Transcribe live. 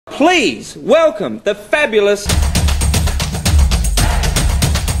please welcome the fabulous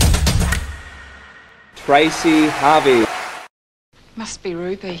Tracy Harvey. Must be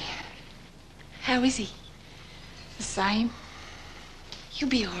Ruby. How is he? The same? You'll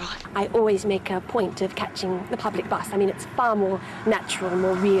be all right. I always make a point of catching the public bus. I mean, it's far more natural,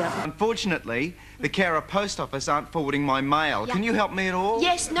 more real. Unfortunately, the Carer post office aren't forwarding my mail. Yeah. Can you help me at all?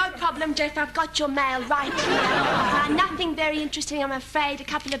 Yes, no problem, Jeff. I've got your mail right here. Nothing very interesting, I'm afraid. A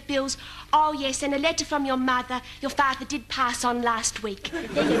couple of bills. Oh, yes, and a letter from your mother. Your father did pass on last week.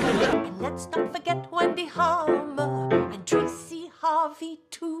 There you go. And let's not forget Wendy Harmer and Tracy Harvey,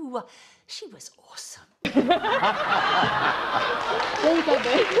 too. She was awesome. There you go,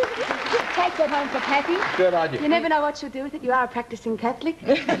 Bert. Take that home for Patty. Good idea. You never know what she'll do with it. You are a practicing Catholic.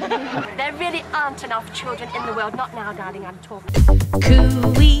 There really aren't enough children in the world. Not now, darling, I'm talking.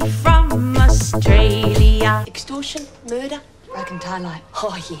 Cooee from Australia. Extortion, murder. Broken tie line.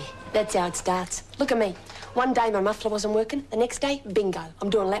 Oh, yeah, that's how it starts. Look at me. One day my muffler wasn't working. The next day, bingo. I'm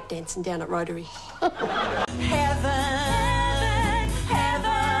doing lap dancing down at Rotary. Heaven